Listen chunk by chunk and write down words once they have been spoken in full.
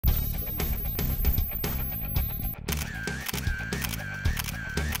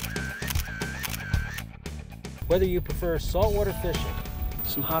Whether you prefer saltwater fishing,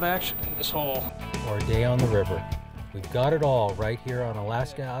 Some hot action in this hole. or a day on the river, we've got it all right here on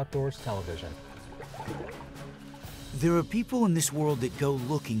Alaska Outdoors Television. There are people in this world that go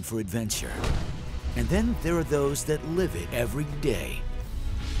looking for adventure. And then there are those that live it every day.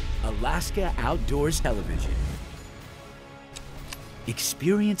 Alaska Outdoors Television.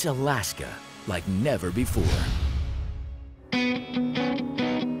 Experience Alaska like never before.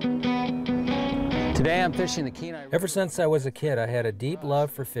 Today I'm fishing the Kenai River. Ever since I was a kid, I had a deep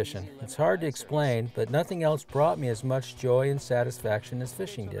love for fishing. It's hard to explain, but nothing else brought me as much joy and satisfaction as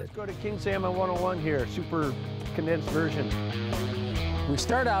fishing did. Let's go to King Salmon 101 here, super condensed version. We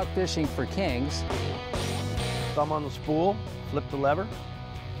start out fishing for kings. Thumb on the spool, flip the lever,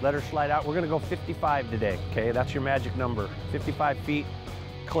 let her slide out. We're gonna go 55 today, okay? That's your magic number. 55 feet,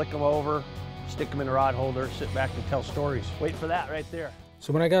 click them over, stick them in a rod holder, sit back and tell stories. Wait for that right there.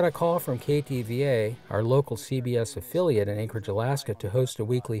 So when I got a call from KTVA, our local CBS affiliate in Anchorage, Alaska, to host a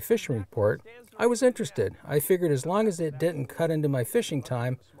weekly fishing report, I was interested. I figured as long as it didn't cut into my fishing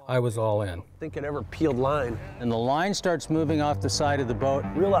time, I was all in. Think it ever peeled line. And the line starts moving off the side of the boat.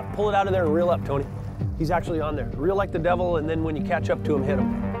 Reel up, pull it out of there and reel up, Tony. He's actually on there. Reel like the devil, and then when you catch up to him, hit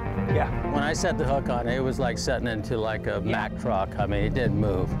him. Yeah. When I set the hook on it, it was like setting into like a Mack truck. I mean, it didn't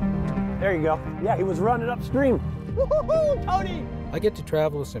move. There you go. Yeah, he was running upstream. Woo-hoo-hoo, Tony! I get to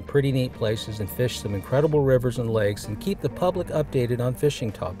travel to some pretty neat places and fish some incredible rivers and lakes and keep the public updated on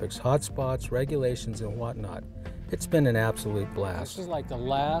fishing topics, hotspots, regulations, and whatnot. It's been an absolute blast. This is like the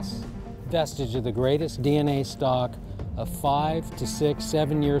last vestige of the greatest DNA stock of 5 to 6,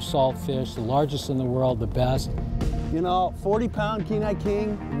 7-year saltfish, the largest in the world, the best. You know, 40-pound Kenai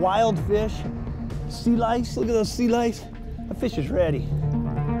King, wild fish, sea lice. Look at those sea lice. The fish is ready.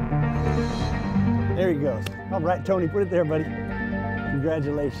 There he goes. All right, Tony, put it there, buddy.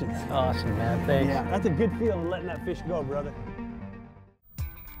 Congratulations. Awesome, man. Thanks. Yeah, that's a good feeling letting that fish go, brother.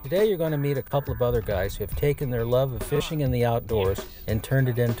 Today you're going to meet a couple of other guys who have taken their love of fishing and the outdoors and turned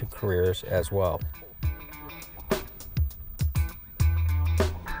it into careers as well.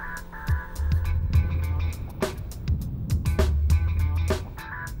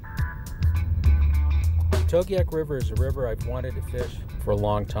 Togiak River is a river I've wanted to fish for a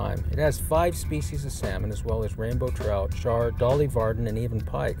long time. It has 5 species of salmon as well as rainbow trout, char, dolly varden, and even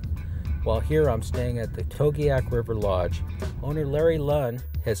pike. While here I'm staying at the Togiak River Lodge. Owner Larry Lunn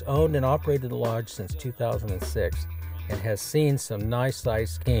has owned and operated the lodge since 2006 and has seen some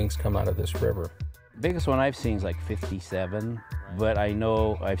nice-sized kings come out of this river. Biggest one I've seen is like 57, but I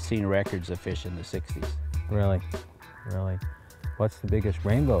know I've seen records of fish in the 60s. Really? Really? What's the biggest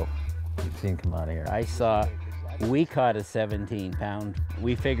rainbow you've seen come out of here? We caught a 17-pound.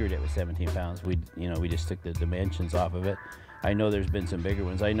 We figured it was 17 pounds. We just took the dimensions off of it. I know there's been some bigger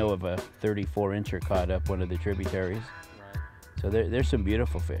ones. I know of a 34-incher caught up one of the tributaries. So there's some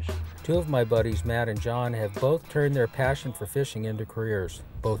beautiful fish. 2 of my buddies, Matt and John, have both turned their passion for fishing into careers.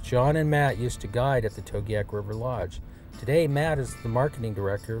 Both John and Matt used to guide at the Togiak River Lodge. Today, Matt is the marketing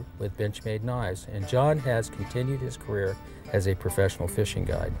director with Benchmade Knives, and John has continued his career as a professional fishing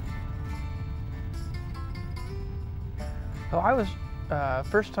guide. So I was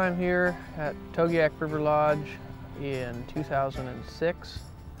first time here at Togiak River Lodge in 2006.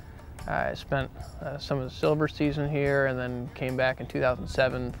 I spent some of the silver season here and then came back in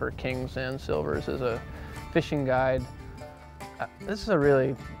 2007 for kings and silvers as a fishing guide. This is a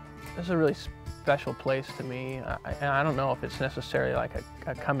really special place to me. And I don't know if it's necessarily like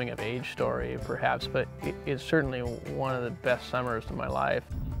a coming of age story perhaps, but it's certainly one of the best summers of my life.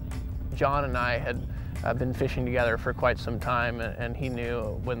 John and I had been fishing together for quite some time, and he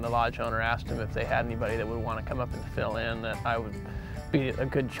knew when the lodge owner asked him if they had anybody that would want to come up and fill in that I would be a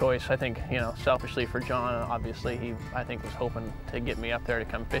good choice. I think, selfishly for John, obviously he, I think, was hoping to get me up there to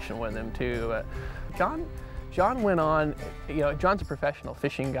come fishing with him too. But John went on, John's a professional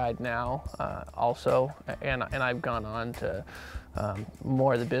fishing guide now also, and I've gone on to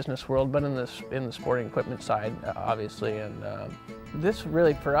more of the business world, but in the sporting equipment side, obviously. And this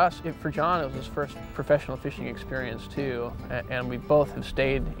really, for us, for John, it was his first professional fishing experience too, and we both have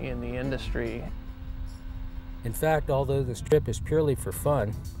stayed in the industry. In fact, although this trip is purely for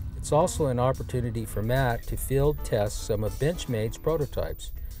fun, it's also an opportunity for Matt to field test some of Benchmade's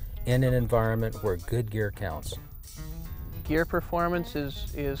prototypes in an environment where good gear counts. gear performance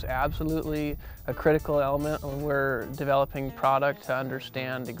is absolutely a critical element when we're developing product, to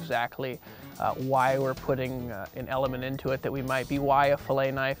understand exactly why we're putting an element into it that we might be, why a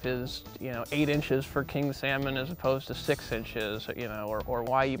fillet knife is 8 inches for king salmon as opposed to 6 inches, or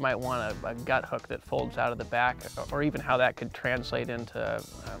why you might want a gut hook that folds out of the back, or even how that could translate into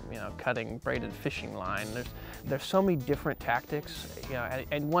cutting braided fishing line. There's so many different tactics,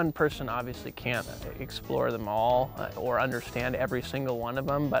 and one person obviously can't explore them all or understand every single one of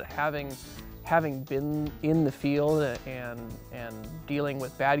them, but having been in the field and dealing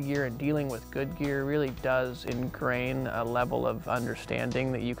with bad gear and dealing with good gear really does ingrain a level of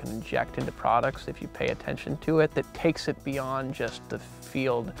understanding that you can inject into products if you pay attention to it, that takes it beyond just the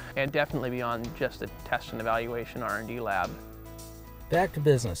field and definitely beyond just the test and evaluation R&D lab. Back to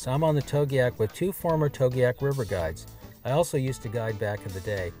business. I'm on the Togiak with 2 former Togiak River guides. I also used to guide back in the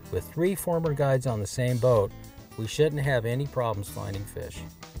day. With 3 former guides on the same boat, we shouldn't have any problems finding fish.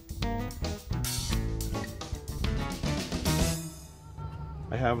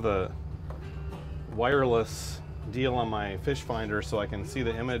 I have the wireless deal on my fish finder so I can see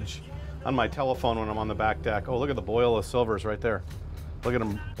the image on my telephone when I'm on the back deck. Oh, look at the boil of silvers right there. Look at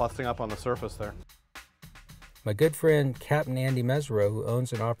them busting up on the surface there. My good friend Captain Andy Mesereau, who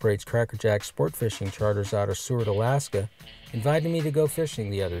owns and operates Cracker Jack sport fishing charters out of Seward, Alaska, invited me to go fishing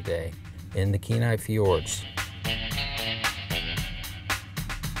the other day in the Kenai Fjords.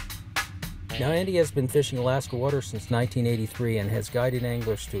 Now, Andy has been fishing Alaska waters since 1983 and has guided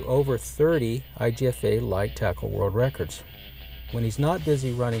anglers to over 30 IGFA light tackle world records. When he's not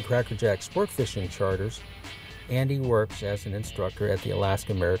busy running Cracker Jack sport fishing charters, Andy works as an instructor at the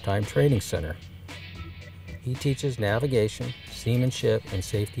Alaska Maritime Training Center. He teaches navigation, seamanship, and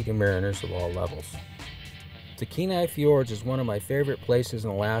safety to mariners of all levels. The Kenai Fjords is one of my favorite places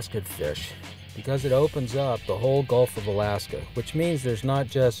in Alaska to fish because it opens up the whole Gulf of Alaska, which means there's not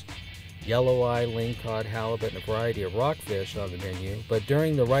just yellow eye, ling cod, halibut, and a variety of rockfish on the menu, but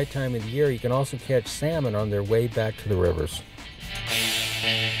during the right time of the year you can also catch salmon on their way back to the rivers.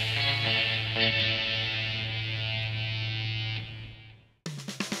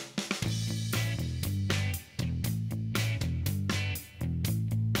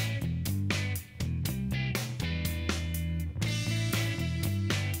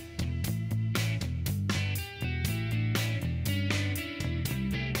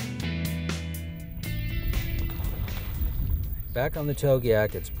 Back on the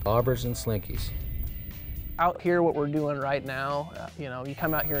Togiak, it's bobbers and slinkies. Out here, what we're doing right now, you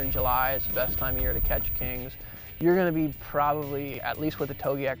come out here in July, it's the best time of year to catch kings. You're going to be probably, at least with the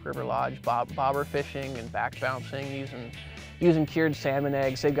Togiak River Lodge, bobber fishing and back bouncing, using cured salmon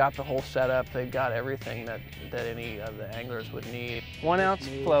eggs. They've got the whole setup. They've got everything that any of the anglers would need. 1 ounce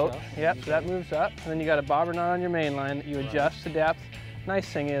float, yep, so that moves up. And then you got a bobber knot on your main line that you adjust to depth. Nice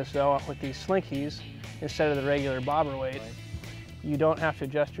thing is, though, with these slinkies, instead of the regular bobber weight, you don't have to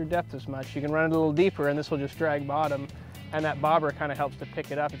adjust your depth as much. You can run it a little deeper and this will just drag bottom, and that bobber kind of helps to pick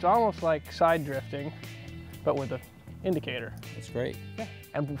it up. It's almost like side drifting, but with an indicator. That's great. Yeah.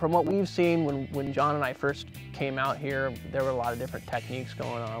 And from what we've seen, when John and I first came out here, there were a lot of different techniques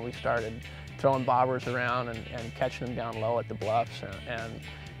going on. We started throwing bobbers around and catching them down low at the bluffs, and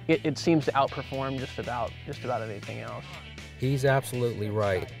it seems to outperform just about anything else. He's absolutely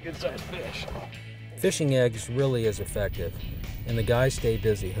right. Good sized fish. Fishing eggs really is effective, and the guys stay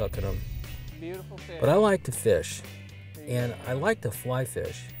busy hooking them. Beautiful fish. But I like to fish, and I like to fly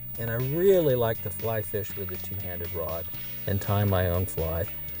fish, and I really like to fly fish with a 2-handed rod and tie my own fly.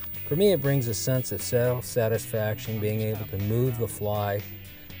 For me, it brings a sense of self-satisfaction being able to move the fly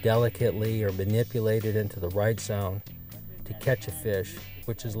delicately or manipulate it into the right zone to catch a fish,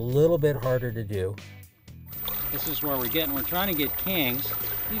 which is a little bit harder to do. This is where we're trying to get kings.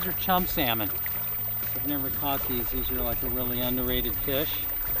 These are chum salmon. I've never caught these. These are like a really underrated fish.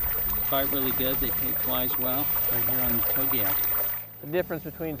 Bite really good. They take flies well right here on the Togiak. The difference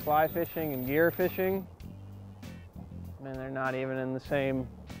between fly fishing and gear fishing, I mean, they're not even in the same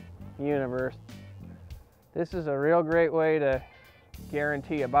universe. This is a real great way to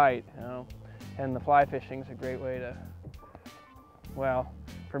guarantee a bite, and the fly fishing is a great way to, well,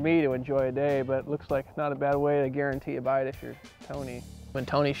 for me to enjoy a day, but it looks like not a bad way to guarantee a bite if you're Tony. When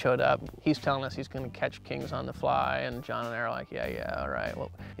Tony showed up, he's telling us he's going to catch kings on the fly, and John and I are like, yeah, all right.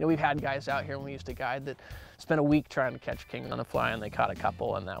 Well, we've had guys out here when we used to guide that spent a week trying to catch kings on the fly, and they caught a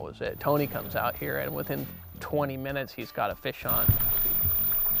couple, and that was it. Tony comes out here, and within 20 minutes, he's got a fish on.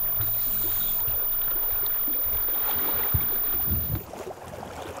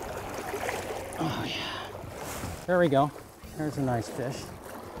 Oh, yeah. There we go. There's a nice fish.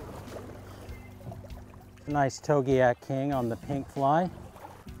 Nice Togiak king on the pink fly.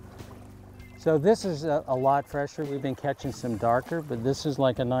 So this is a lot fresher. We've been catching some darker, but this is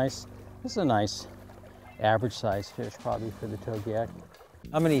like this is a nice average size fish probably for the Togiak.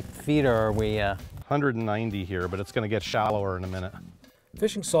 How many feet are we? 190 here, but it's going to get shallower in a minute.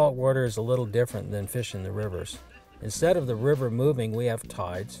 Fishing saltwater is a little different than fishing the rivers. Instead of the river moving, we have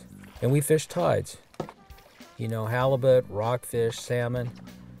tides, and we fish tides. You know, halibut, rockfish, salmon,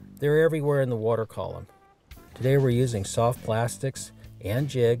 they're everywhere in the water column. Today we're using soft plastics and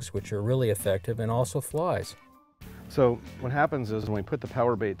jigs, which are really effective, and also flies. So what happens is when we put the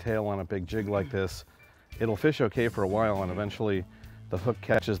power bait tail on a big jig like this, it'll fish okay for a while, and eventually the hook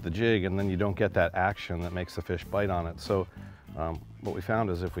catches the jig, and then you don't get that action that makes the fish bite on it. So what we found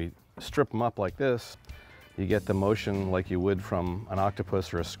is if we strip them up like this, you get the motion like you would from an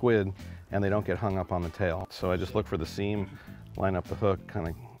octopus or a squid, and they don't get hung up on the tail. So I just look for the seam, line up the hook, kind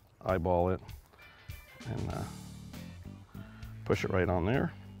of eyeball it, and push it right on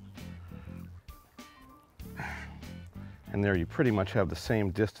there. And there you pretty much have the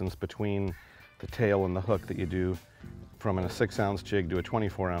same distance between the tail and the hook that you do from a 6-ounce jig to a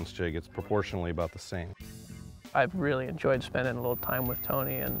 24-ounce jig. It's proportionally about the same. I've really enjoyed spending a little time with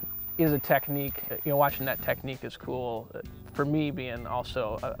Tony, and it is a technique, you know, watching that technique is cool. For me, being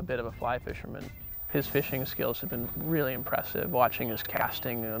also a bit of a fly fisherman, his fishing skills have been really impressive. Watching his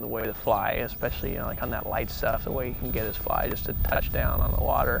casting, you know, the way to fly, especially, you know, like on that light stuff, the way he can get his fly just to touch down on the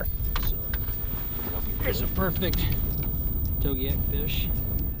water. So here's a perfect Togiak fish.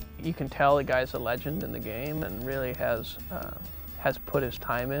 You can tell the guy's a legend in the game and really has put his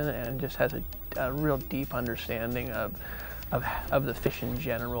time in and just has a real deep understanding of the fish in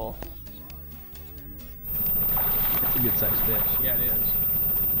general. It's a good sized fish. Yeah, it is.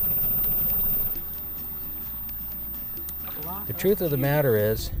 The truth of the matter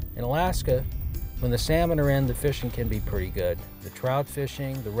is, in Alaska, when the salmon are in, the fishing can be pretty good. The trout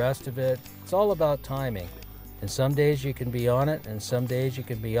fishing, the rest of it, it's all about timing. And some days you can be on it, and some days you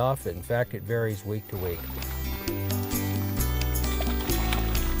can be off it. In fact, it varies week to week.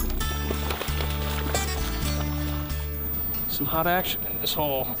 Some hot action in this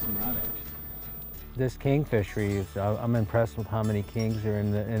hole. This king fishery, I'm impressed with how many kings are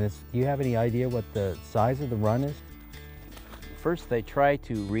in and do you have any idea what the size of the run is? First, they try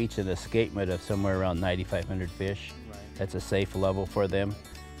to reach an escapement of somewhere around 9,500 fish. That's a safe level for them.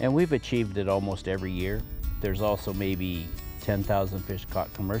 And we've achieved it almost every year. There's also maybe 10,000 fish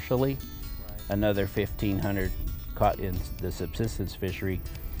caught commercially, another 1,500 caught in the subsistence fishery,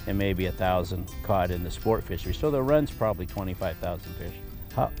 and maybe 1,000 caught in the sport fishery. So the run's probably 25,000 fish.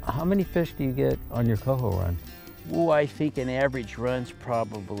 How many fish do you get on your coho run? Oh, I think an average run's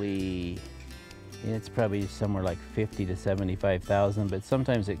probably, it's probably somewhere like 50 to 75,000, but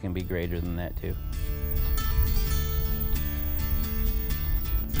sometimes it can be greater than that too.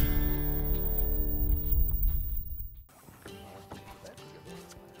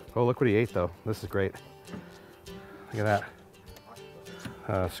 Oh, look what he ate though. This is great. Look at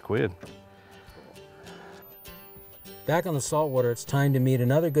that. Squid. Back on the saltwater, it's time to meet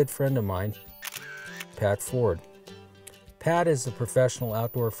another good friend of mine, Pat Ford. Pat is a professional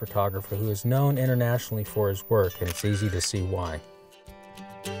outdoor photographer who is known internationally for his work, and it's easy to see why.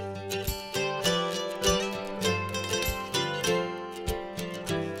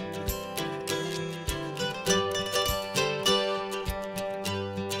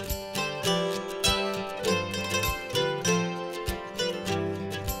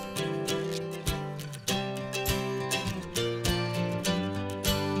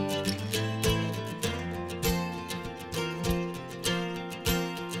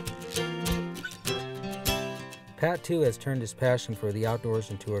 Pat, too, has turned his passion for the outdoors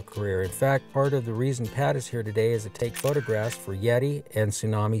into a career. In fact, part of the reason Pat is here today is to take photographs for Yeti and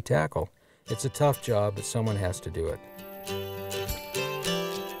tsunami tackle. It's a tough job, but someone has to do it.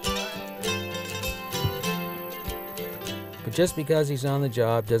 But just because he's on the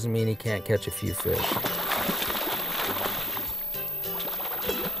job doesn't mean he can't catch a few fish.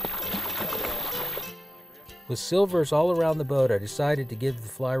 With silvers all around the boat, I decided to give the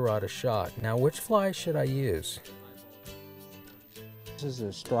fly rod a shot. Now, which fly should I use? This is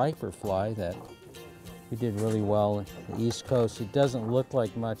a striper fly that we did really well on the East Coast. It doesn't look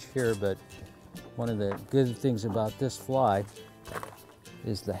like much here, but one of the good things about this fly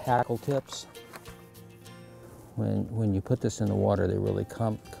is the hackle tips. When you put this in the water, they really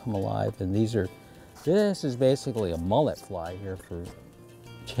come alive. And this is basically a mullet fly here for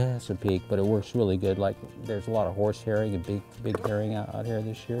Chesapeake, but it works really good. Like, there's a lot of horse herring and big herring out here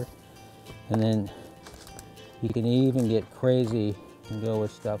this year. And then you can even get crazy and go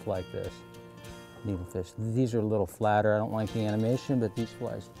with stuff like this. needlefish. These are a little flatter. I don't like the animation, but these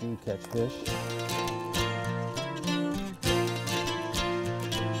flies do catch fish.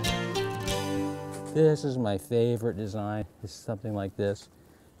 This is my favorite design. It's something like this.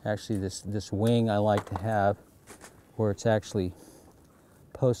 Actually, this wing I like to have where it's actually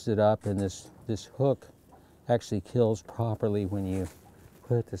posted up, and this hook actually kills properly when you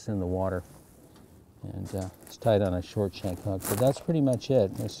put this in the water. And it's tied on a short shank hook, but that's pretty much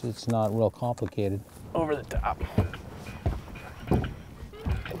it. It's not real complicated. Over the top.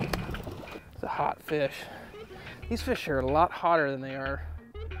 It's a hot fish. These fish are a lot hotter than they are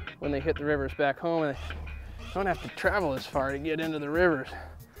when they hit the rivers back home, and they don't have to travel as far to get into the rivers.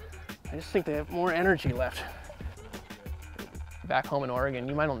 I just think they have more energy left. Back home in Oregon,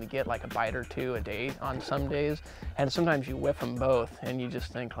 you might only get like a bite or two a day on some days, and sometimes you whiff them both, and you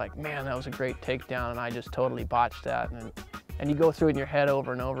just think like, man, that was a great takedown, and I just totally botched that. And you go through it in your head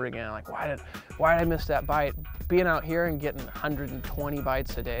over and over again, like, why did I miss that bite? Being out here and getting 120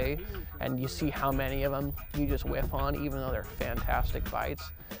 bites a day, and you see how many of them you just whiff on, even though they're fantastic bites,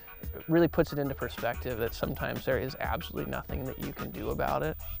 it really puts it into perspective that sometimes there is absolutely nothing that you can do about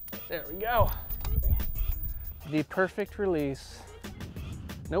it. There we go. The perfect release.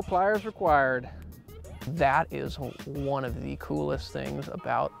 No pliers required. That is one of the coolest things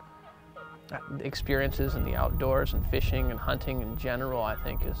about experiences in the outdoors and fishing and hunting in general, I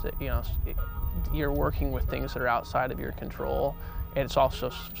think, is that, you know, you're working with things that are outside of your control. And it's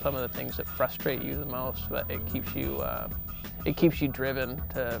also some of the things that frustrate you the most, but it keeps you driven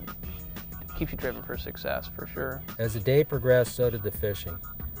for success, for sure. As the day progressed, so did the fishing.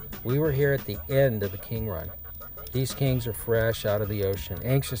 We were here at the end of the king run. These kings are fresh out of the ocean,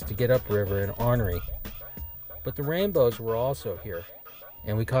 anxious to get upriver and ornery. But the rainbows were also here,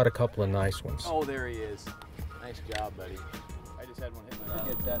 and we caught a couple of nice ones. Oh, there he is. Nice job, buddy. I just had one hit my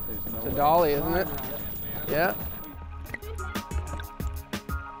head. That there's no It's a dolly, isn't it? Yeah.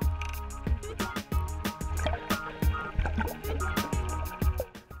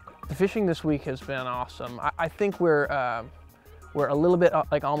 The fishing this week has been awesome. I think we're a little bit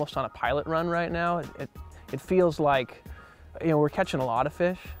like almost on a pilot run right now. It feels like, you know, we're catching a lot of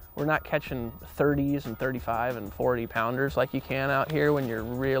fish. We're not catching 30s and 35 and 40 pounders like you can out here when you're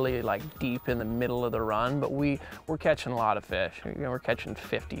really like deep in the middle of the run, but we're catching a lot of fish. You know, we're catching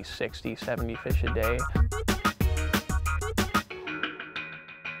 50, 60, 70 fish a day.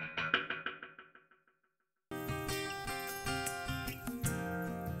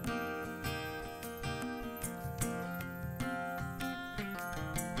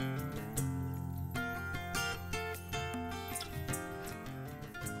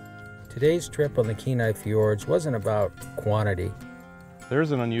 Today's trip on the Kenai Fjords wasn't about quantity.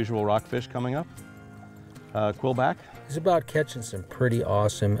 There's an unusual rockfish coming up. Quillback. It's about catching some pretty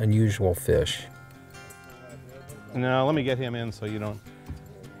awesome, unusual fish. No, let me get him in so you don't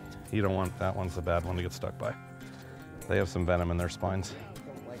want that one's the bad one to get stuck by. They have some venom in their spines.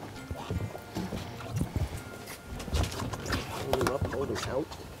 Hold him up, hold him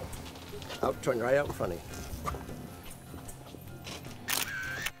out, turn right out in front of you.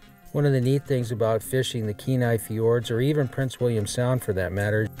 One of the neat things about fishing the Kenai Fjords, or even Prince William Sound for that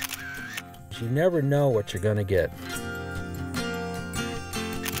matter, is you never know what you're going to get.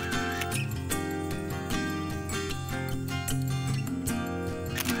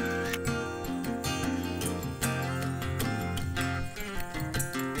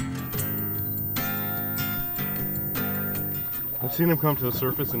 I've seen them come to the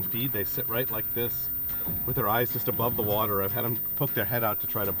surface and feed. They sit right like this with their eyes just above the water. I've had them poke their head out to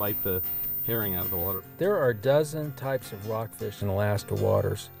try to bite the herring out of the water. There are a dozen types of rockfish in Alaska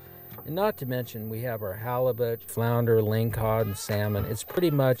waters. And not to mention, we have our halibut, flounder, lingcod, and salmon. It's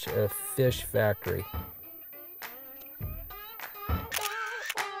pretty much a fish factory.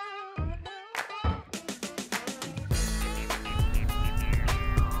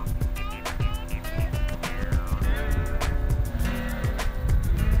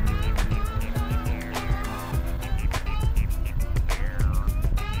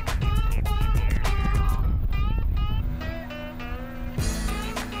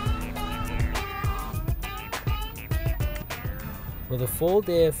 With a full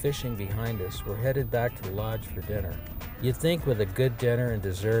day of fishing behind us, we're headed back to the lodge for dinner. You'd think with a good dinner and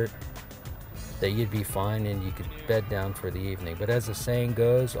dessert that you'd be fine and you could bed down for the evening. But as the saying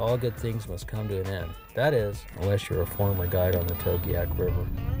goes, all good things must come to an end. That is, unless you're a former guide on the Togiak River.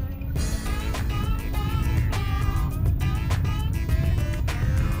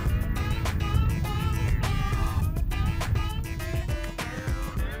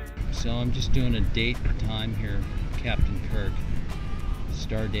 So I'm just doing a date and time here, Captain Kirk.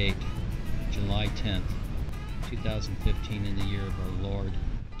 Star date, July 10th, 2015, in the year of our Lord,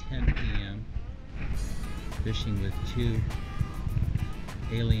 10 p.m. Fishing with two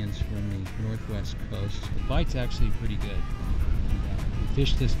aliens from the northwest coast. The bite's actually pretty good. We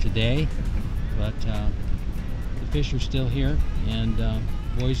fished this today, but the fish are still here, and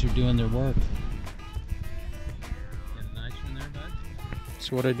boys are doing their work. Got a nice one there, bud?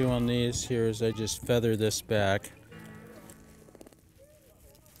 So what I do on these here is I just feather this back.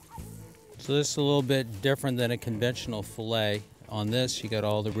 So this is a little bit different than a conventional fillet. On this, you got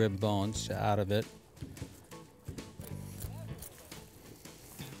all the rib bones out of it.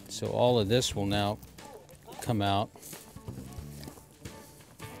 So all of this will now come out.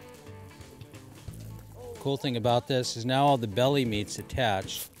 Cool thing about this is now all the belly meat's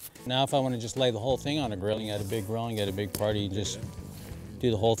attached. Now if I want to just lay the whole thing on a grill, you got a big grill, you got a big party, you just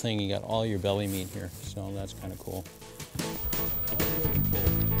do the whole thing, you got all your belly meat here. So that's kind of cool.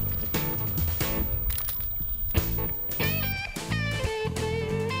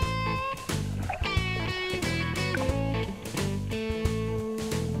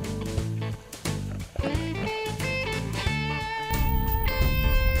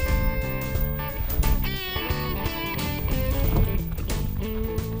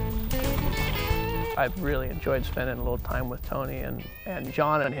 I've really enjoyed spending a little time with Tony, and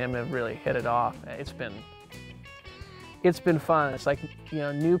John and him have really hit it off. It's been fun. It's like, you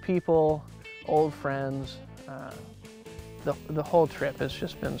know, new people, old friends. The whole trip has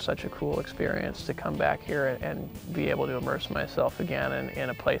just been such a cool experience to come back here and be able to immerse myself again in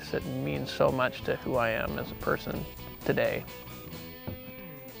a place that means so much to who I am as a person today.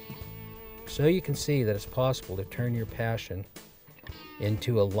 So you can see that it's possible to turn your passion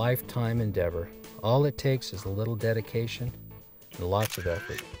into a lifetime endeavor. All it takes is a little dedication and lots of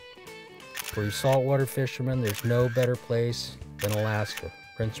effort. For you saltwater fishermen, there's no better place than Alaska.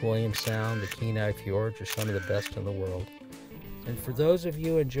 Prince William Sound, the Kenai Fjords are some of the best in the world. And for those of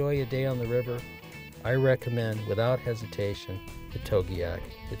you who enjoy a day on the river, I recommend without hesitation the Togiak.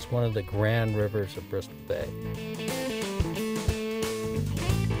 It's one of the grand rivers of Bristol Bay.